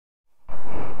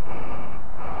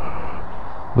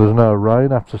There's no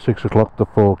rain after 6 o'clock, the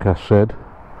forecast said.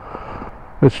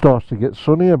 It starts to get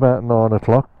sunny about 9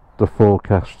 o'clock, the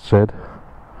forecast said.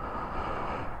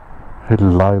 It'll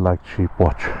lie like sheep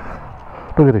watch.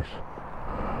 Look at this.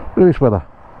 Look at this weather.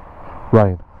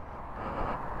 Rain.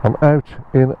 I'm out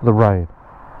in the rain.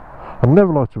 I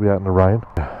never like to be out in the rain.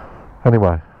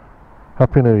 Anyway,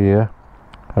 Happy New Year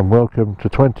and welcome to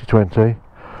 2020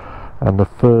 and the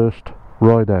first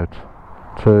ride out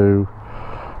to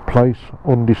place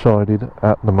undecided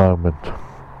at the moment.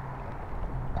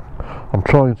 I'm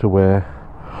trying to wear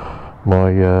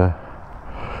my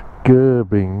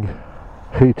Gerbing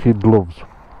heated gloves,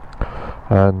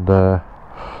 and they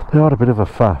are a bit of a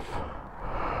faff.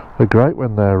 They're great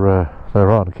when they're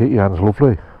on, keep your hands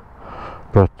lovely,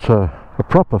 but a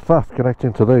proper faff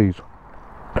connecting to these.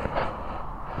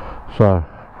 So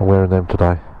I'm wearing them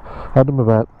today. Had them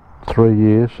about 3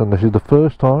 years, and this is the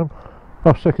first time,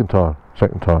 second time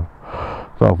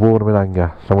that I've worn them in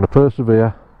anger. So I'm going to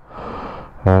persevere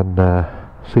and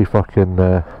see if I can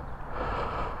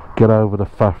get over the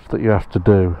faff that you have to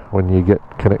do when you get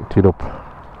connected up,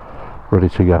 ready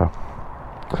to go.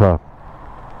 So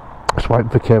just waiting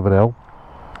for Kevin L.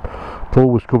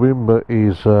 Paul was coming, but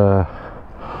he's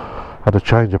had a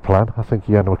change of plan. I think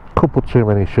he had a couple too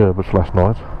many sherbets last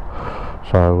night,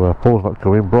 so Paul's not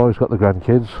coming. Bry's got the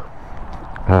grandkids,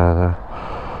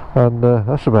 and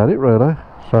that's about it really.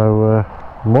 So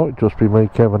might just be me,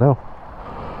 Kevin L,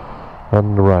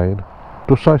 and the rain.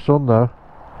 Does say sun though,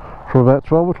 from about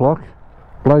 12 o'clock,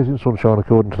 blazing sunshine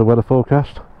according to the weather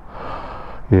forecast.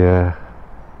 Yeah,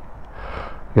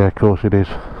 of course it is.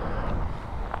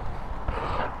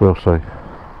 We'll see.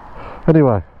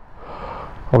 Anyway,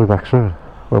 I'll be back soon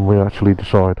when we actually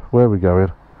decide where we're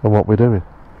going and what we're doing.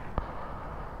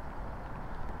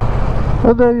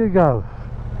 And there you go,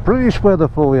 British weather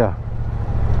for you.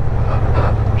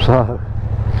 So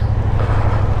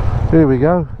here we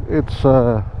go. It's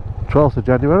 12th of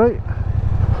January,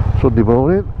 Sunday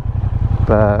morning,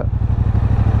 about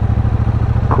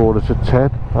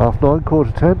 9:45, half 9,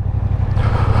 9:45,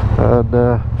 and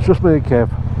it's just me and Kev,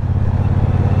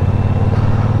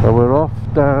 and we're off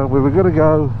down. We were going to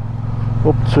go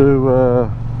up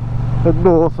to the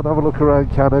north and have a look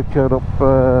around Cannock and up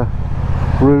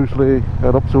Rugeley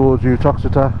and up towards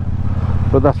Uttoxeter,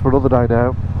 but that's for another day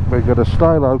now. We're going to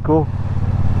stay local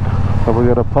and we're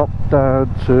going to pop down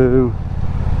to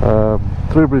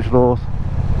through Bridgnorth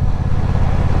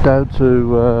down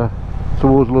to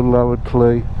towards Ludlow and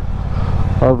Clee,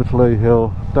 over Clee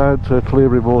Hill, down to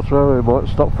Cleary Motor. We might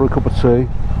stop for a cup of tea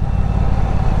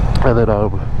and then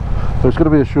home. So it's going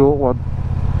to be a short one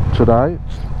today,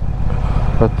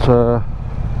 but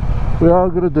we are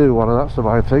going to do one, and that's the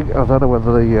main thing. I don't know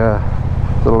whether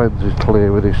the lens is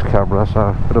clear with this camera, so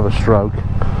a bit of a stroke,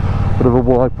 bit of a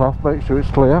wipe off, make sure it's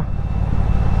clear.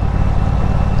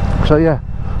 So yeah,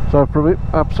 so from it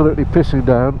absolutely pissing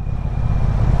down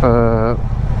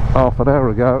half an hour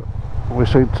ago, we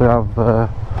seem to have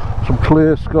some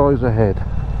clear skies ahead,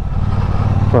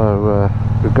 so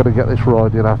we've got to get this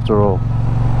ride in after all.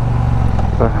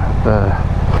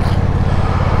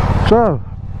 So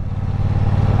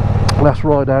last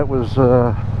ride out was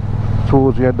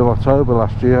towards the end of October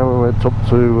last year. We went up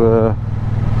to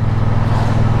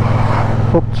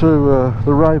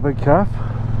the Raven Calf.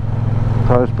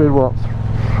 So it's been what,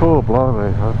 oh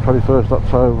blimey, 21st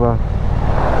October,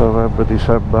 November,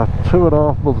 December,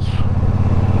 2.5 months.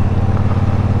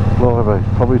 Blimey,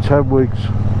 probably 10 weeks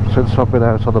since I've been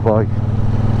out on the bike.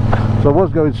 So I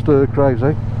was going stir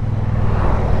crazy,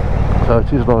 so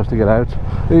it is nice to get out,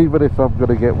 even if I'm going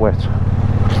to get wet.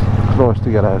 It's nice to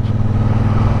get out.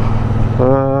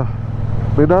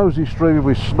 My nose is streaming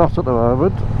with snot at the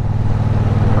moment,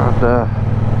 and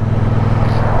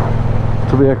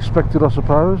to be expected, I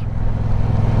suppose.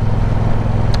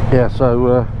 Yeah,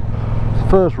 so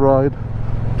first ride,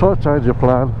 try to change your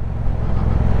plan,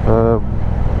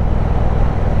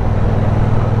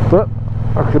 but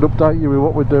I can update you with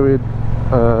what we're doing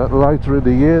later in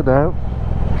the year now.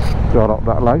 Well, not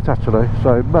that late actually.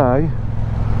 So in May,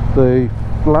 the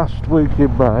last week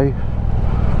in May,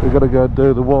 we're going to go and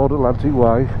do the Wild Atlantic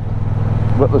Way,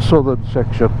 but the southern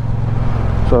section.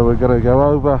 So we're going to go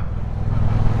over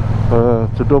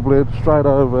to Dublin, straight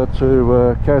over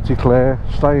to County Clare,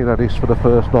 stay in Ennis for the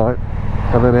first night,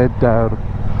 and then head down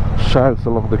south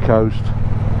along the coast.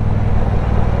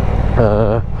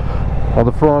 On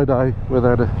the Friday we're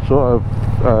then sort of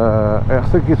I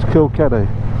think it's Kilkenny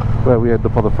where we end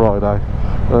up on the Friday,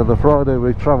 and the Friday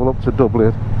we travel up to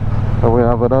Dublin and we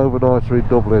have an overnighter in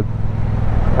Dublin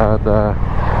and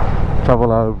travel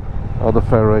home on the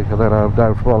ferry, and then home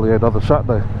down from Holyhead on the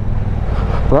Saturday.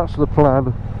 That's the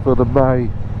plan for the May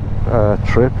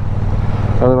trip,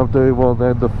 and then I'm doing one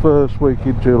then the first week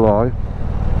in July,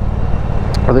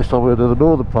 and this time we're going to the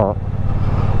northern part.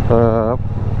 So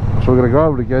we're going to go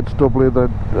over against Dublin, then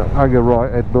hang a right,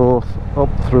 head north, up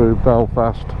through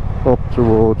Belfast, up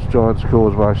towards Giant's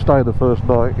Causeway, stay the first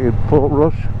night in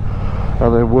Portrush,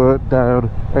 and then work down,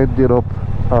 ending up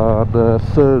on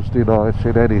Thursday night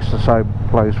in Ennis, the same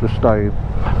place we're staying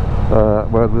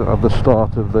at the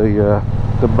start of the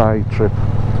May trip.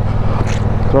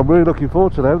 So I'm really looking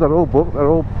forward to them. They're all booked, they're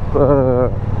all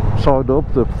signed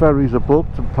up, the ferries are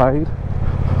booked and paid,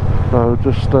 so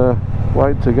just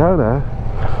waiting to go now.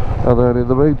 And then in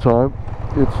the meantime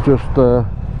it's just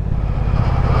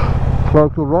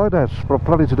local ride-outs, but I'm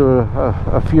planning to do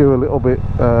a few a little bit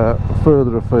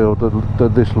further afield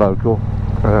than this local.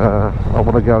 I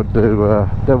want to go and do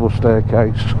Devil's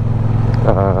Staircase,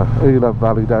 Eland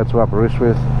Valley down to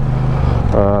Aberystwyth.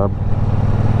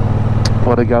 I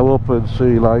want to go up and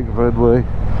see Lake Vyrnwy,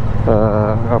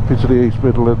 up into the East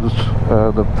Midlands,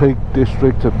 the Peak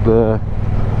District, and the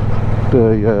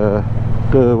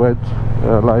Derwent,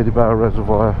 Ladybower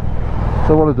Reservoir.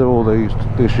 So I want to do all these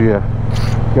this year,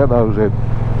 get those in.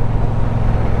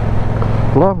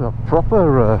 Blimey, I'm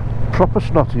proper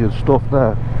snotty and stuff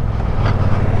now.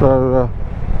 So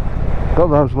got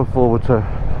those to look forward to.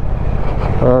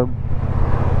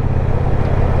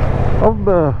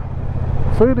 I'm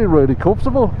feeling really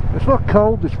comfortable. It's not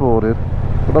cold this morning,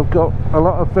 and I've got a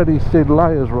lot of very thin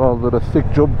layers rather than a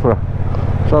thick jumper.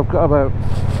 So I've got about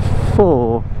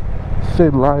 4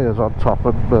 thin layers on top,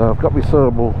 and I've got my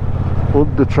thermal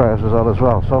under trousers on as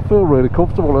well. So I feel really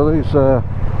comfortable. And these,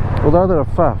 although they're a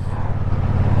faff,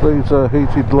 these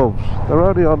heated gloves, they're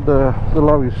only on the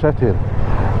lowest setting,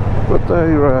 but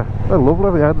they're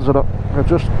lovely. My hands are not, they're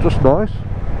just nice.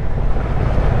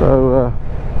 So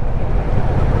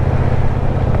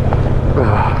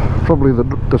probably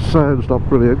the sound's not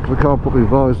brilliant because I can't put my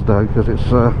visor down because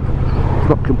it's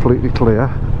not completely clear.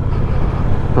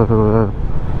 But,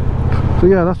 so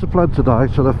yeah, that's the plan today.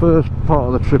 So the first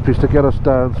part of the trip is to get us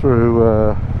down through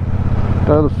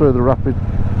the Rabbit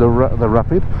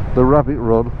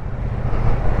Run,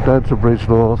 down to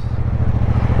Bridgnorth,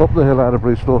 up the hill out of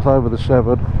Bridgnorth, over the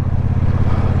Severn,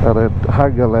 and then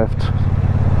hang a left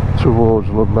towards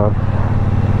Ludlow,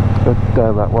 and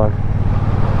down that way.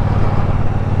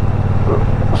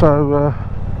 So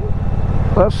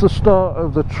that's the start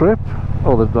of the trip,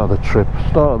 or not the trip,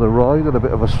 start of the ride, and a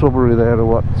bit of a summary there of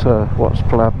what's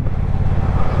planned.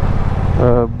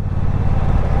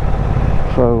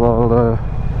 So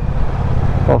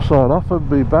I'll sign off and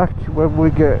be back when we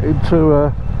get into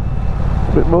a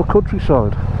bit more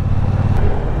countryside.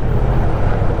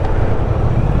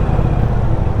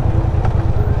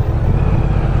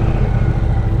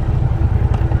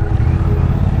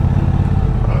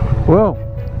 Well,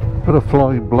 bit of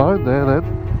flying blind there then,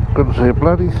 couldn't see a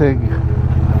bloody thing.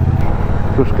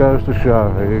 Just goes to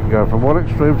show you can go from one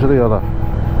extreme to the other.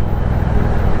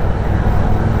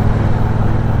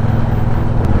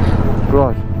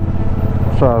 Right,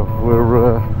 so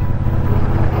we're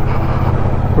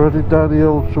heading down the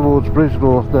hill towards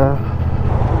Bridgnorth now,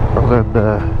 and then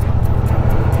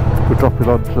we're dropping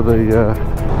onto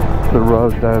the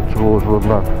road down towards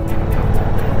Ludlow.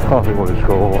 Can't think what it's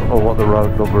called or what the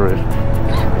road number is.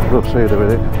 We'll see in a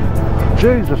minute.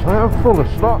 Jesus, I'm full of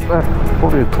snot there.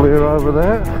 Plenty of clear over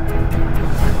there.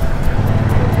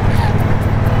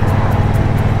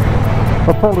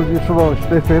 Apologies for my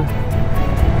sniffing.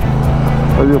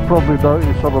 And you'll probably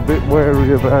notice I'm a bit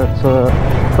wary about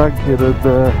banking and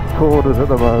corners at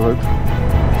the moment.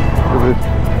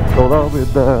 Although I'm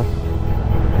in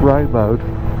rain mode,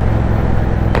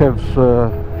 Kev's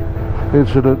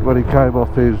incident when he came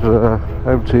off his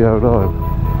MT-09,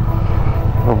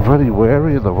 I'm very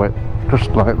wary in the wet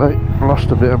just lately. Lost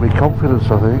a bit of my confidence,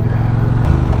 I think.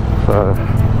 So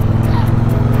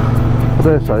I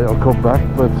dare say it'll come back,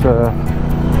 but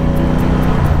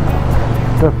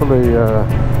definitely a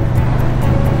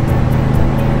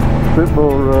bit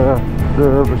more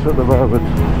nervous at the moment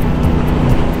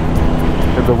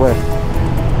in the wet.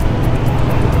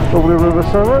 Lovely River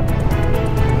Severn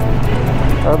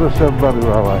and the Severn Valley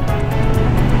Railway.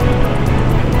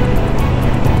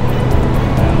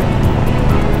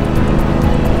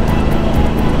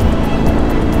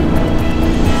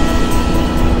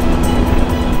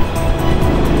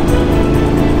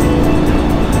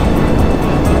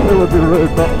 It would be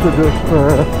rude not to just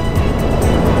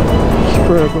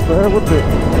spray up there, wouldn't it?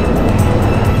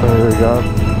 There we go.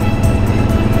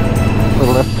 A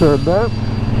left turn now.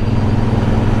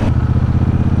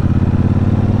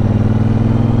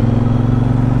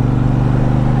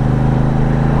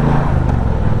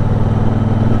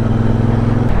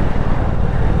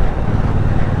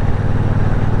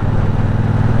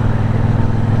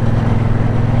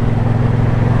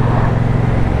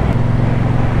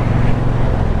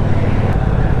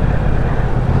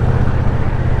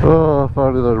 if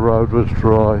only the road was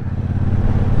dry.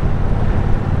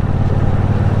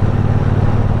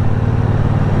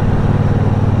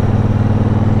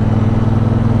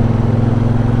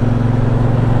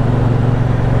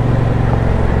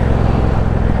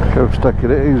 Kev's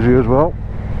taking it easy as well.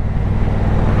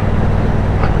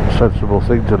 Sensible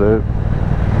thing to do.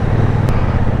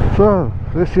 So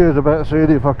this year's about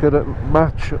seeing if I can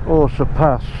match or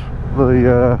surpass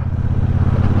the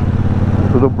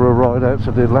number of ride-outs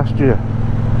I did last year.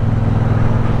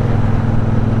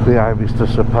 The aim is to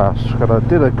surpass, and I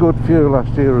did a good few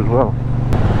last year as well.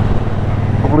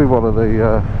 Probably one of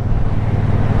the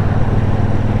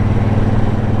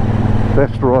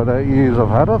best ride-out years I've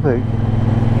had, I think.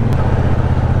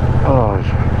 Oh,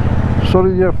 sun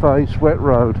in your face, wet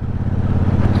road,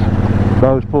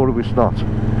 nose pouring with snot.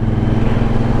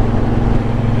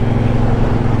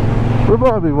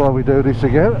 Remind me why we do this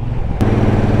again.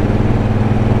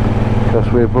 Because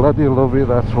we bloody love it,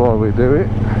 that's why we do it.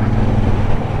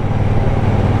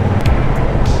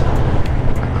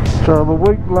 So I'm a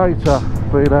week later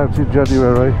being out in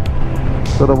January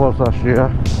than I was last year.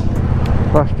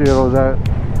 Last year I was out,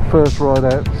 first ride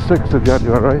out 6th of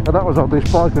January, and that was on this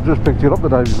bike. I just picked it up the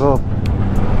day before.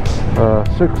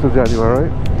 6th of January,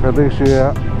 and this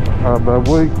year I'm a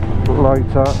week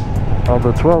later on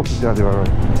the 12th of January.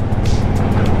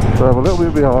 So I'm a little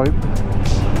bit behind,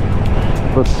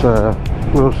 but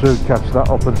we'll soon catch that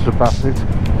up and surpass it.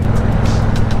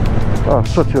 Oh,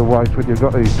 such a waste when you've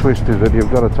got these twisties and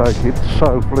you've got to take it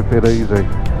so flipping easy.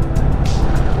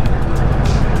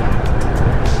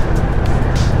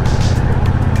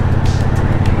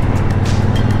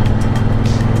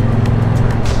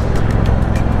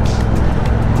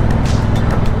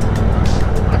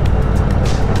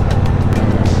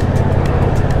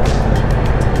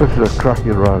 This is a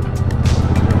cracking road.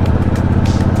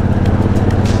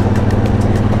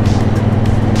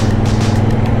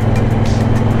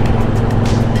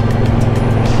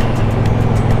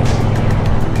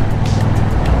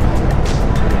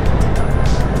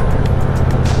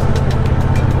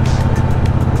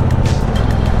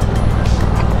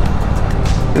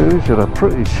 It is in a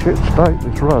pretty shit state,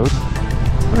 this road.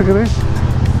 Look at this.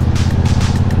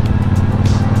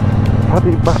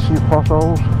 Bloody massive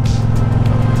potholes.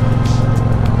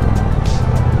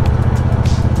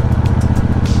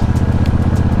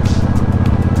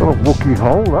 What a wookie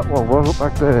hole that one was up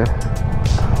back there.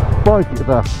 Bike it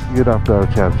that, you'd have no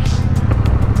chance.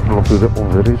 Lovely little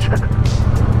village.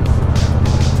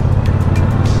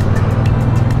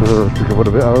 It's becoming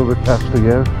a bit overcast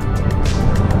again.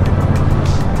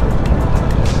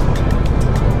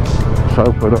 Let's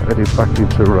hope we're not heading back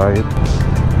into rain.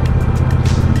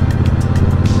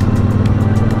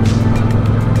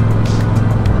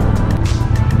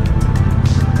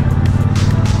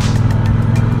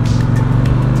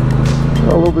 I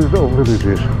love these little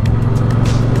villages,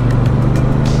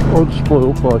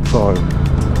 unspoiled by time.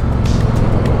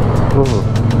 Oh.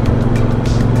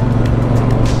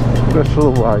 Best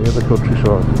little way in the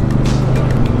countryside.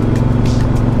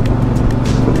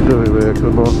 What are you doing here,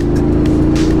 good luck?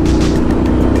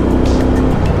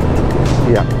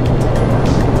 Yeah.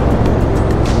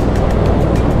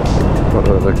 I don't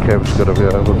know whether Kev's going to be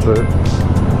able to.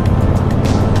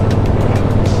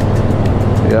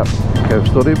 Yeah,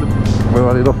 Kev's done him. We've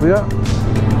had enough here.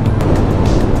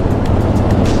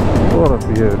 What a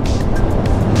view.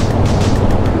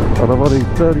 And I'm only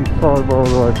 35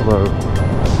 miles away from home.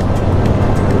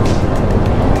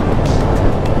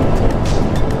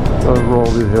 Those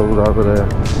rolling hills over there.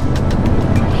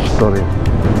 Stunning.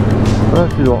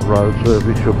 That's what road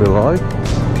service should be like.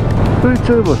 Pretty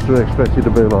too much to expect it to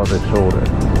be like this all day,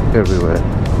 everywhere.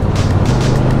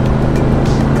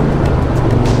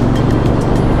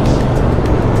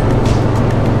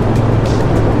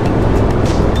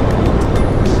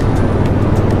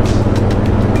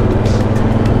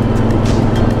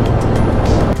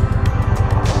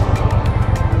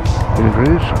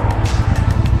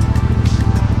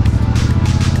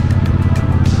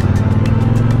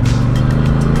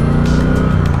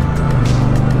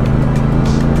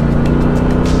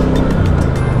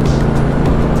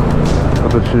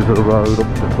 This is the road up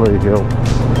to Clee Hill,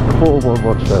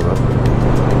 4117,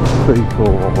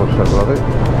 B4117 I think.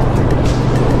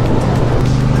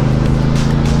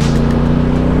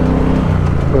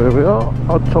 There we are,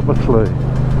 on top of Clee.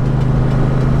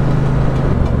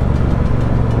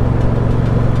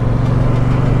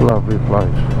 Lovely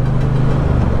place.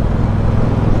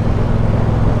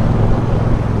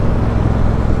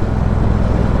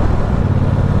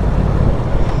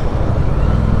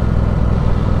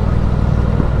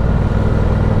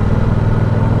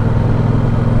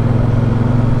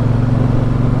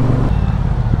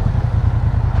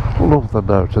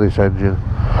 now to this engine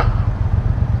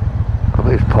and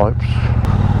these pipes.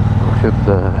 I could,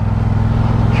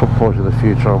 some point in the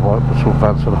future I might put some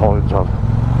Vance and Hines on.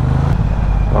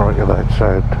 I reckon that'd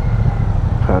sound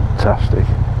fantastic.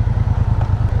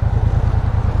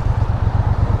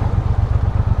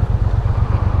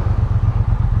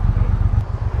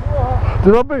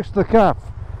 Did I miss the calf?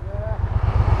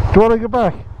 Yeah. Do you want to go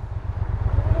back? You're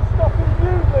going to stop in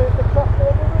Bewdley at the top of the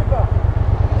river?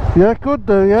 Yeah, could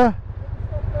do, yeah.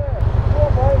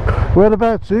 Stop there. Go on,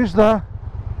 Whereabouts is that?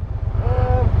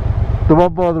 The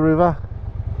one by the river?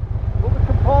 Well, we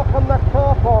can park on that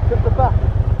car park at the back.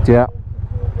 Yeah.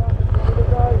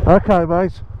 Okay,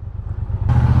 mate.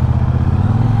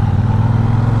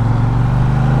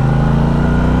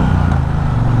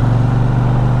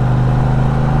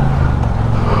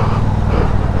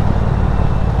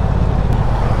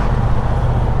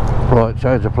 Right,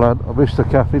 change of plan. I missed the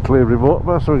cafe clearing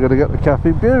water, so we're going to get the cafe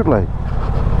in Bewdley.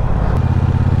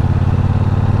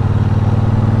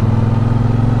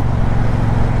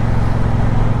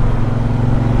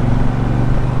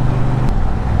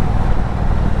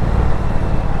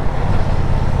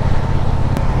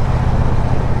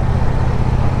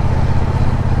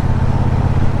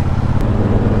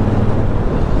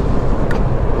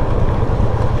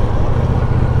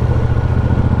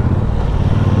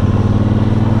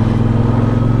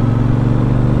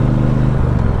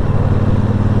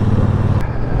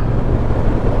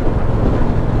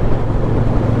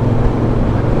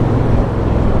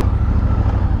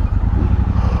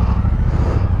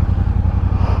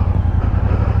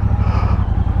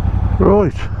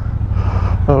 Right,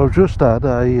 I've just had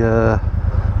a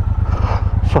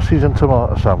sausage and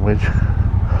tomato sandwich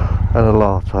and a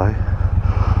latte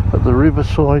at the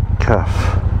Riverside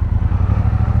Cafe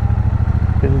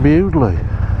in Bewdley,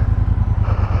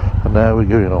 and now we're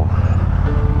going on.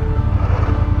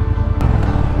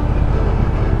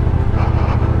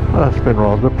 That's been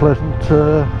rather a pleasant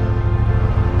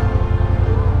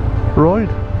ride,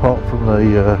 apart from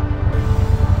the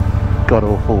god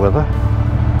awful weather.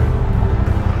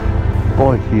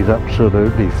 Bike is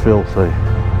absolutely filthy,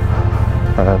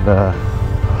 and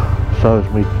so is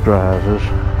my trousers.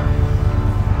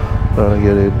 Gonna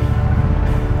get in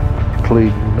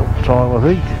cleaning up time, I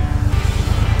think.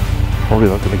 Probably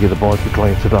not going to get the bike to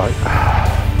clean today.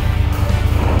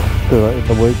 Do that in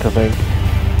the week, I think.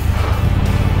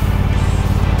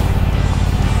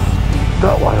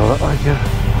 That way or that way, yeah.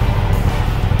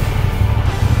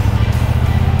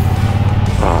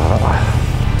 That way.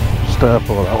 Stir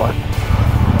for that way.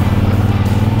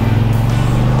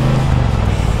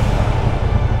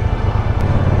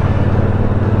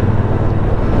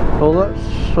 Well, that's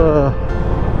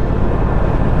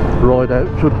ride out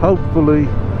should hopefully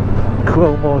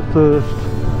quell my thirst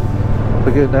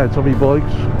for getting out on my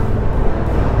bikes,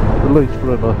 at least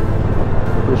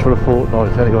for a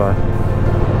fortnight anyway.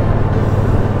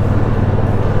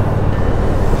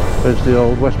 There's the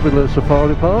old West Midlands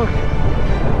Safari Park.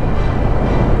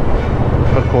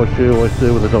 Not quite sure what to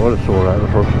do with the dinosaur out the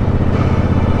front.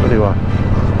 Anyway,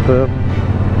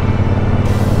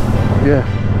 yeah,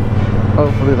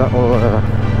 hopefully that will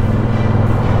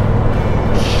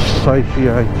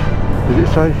satiate, is it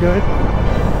satiate?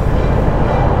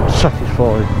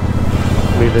 Satisfy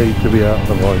me need to be out on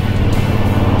the bike.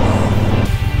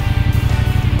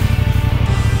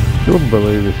 You wouldn't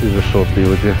believe this is a Sunday,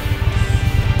 would you?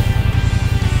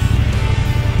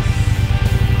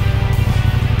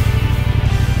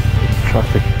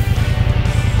 Traffic.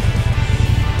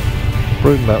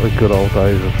 Bring back the good old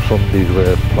days of Sundays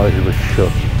where places were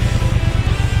shut.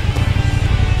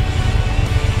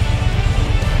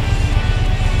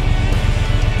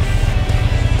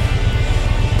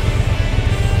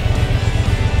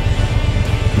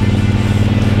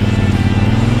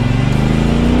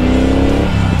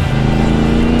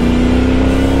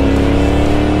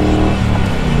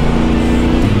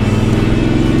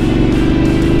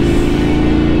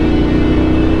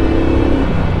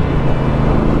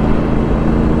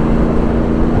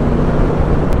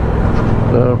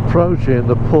 Approaching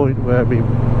the point where me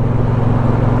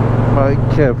mate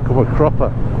Kev come a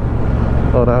cropper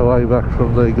on our way back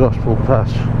from the Gospel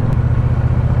Pass.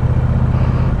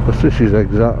 But this is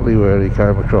exactly where he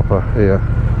came a cropper here.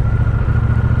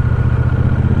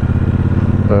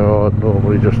 Now I'd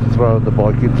normally just throw the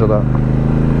bike into that.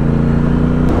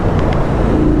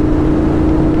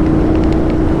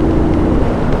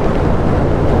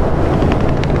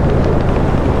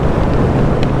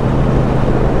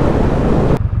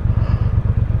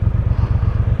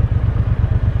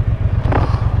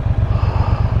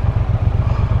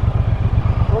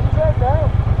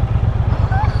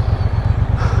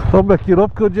 Not make it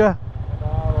up, could you?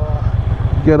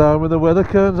 Get home when the weather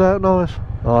turns out nice.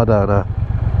 I don't know.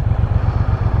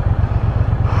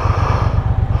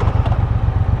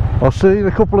 I'll see you in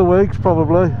a couple of weeks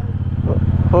probably.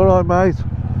 Alright mate.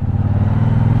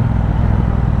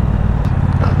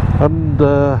 And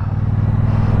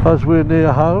as we're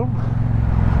near home,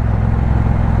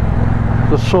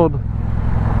 the sun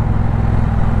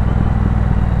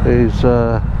is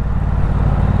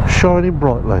shining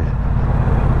brightly.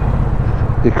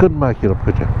 You couldn't make it up,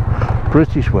 could you?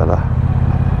 British weather.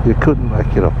 You couldn't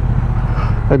make it up.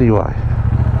 Anyway.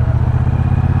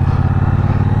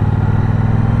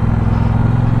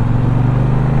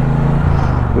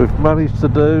 We've managed to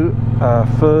do our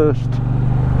first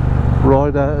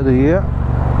ride out of the year.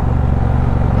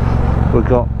 We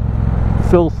got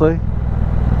filthy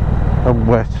and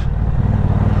wet,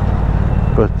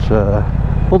 but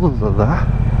other than that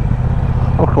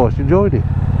I quite enjoyed it.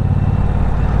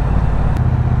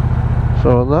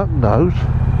 So on that note,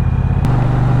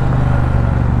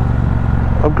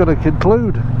 I'm going to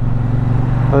conclude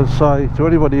and say to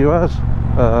anybody who has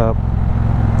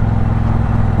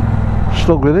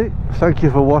stuck with it, thank you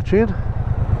for watching.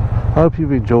 Hope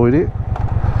you've enjoyed it,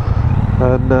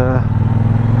 and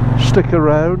stick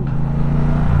around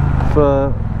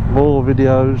for more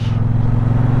videos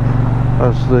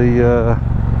as the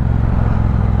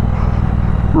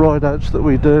ride outs that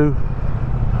we do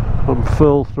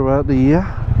unfurl throughout the year.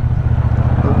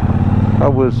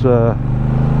 That was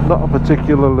not a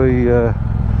particularly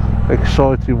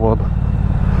exciting one,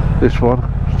 this one.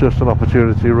 It's just an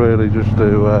opportunity really just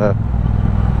to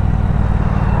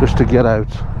get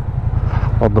out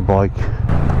on the bike.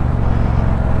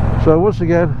 So once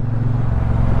again,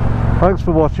 thanks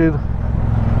for watching.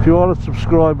 If you are a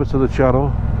subscriber to the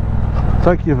channel,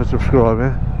 thank you for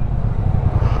subscribing,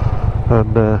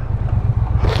 and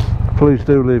please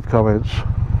do leave comments.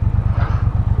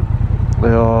 They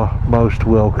are most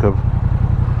welcome,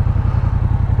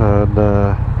 and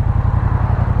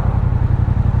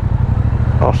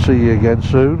I'll see you again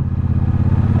soon.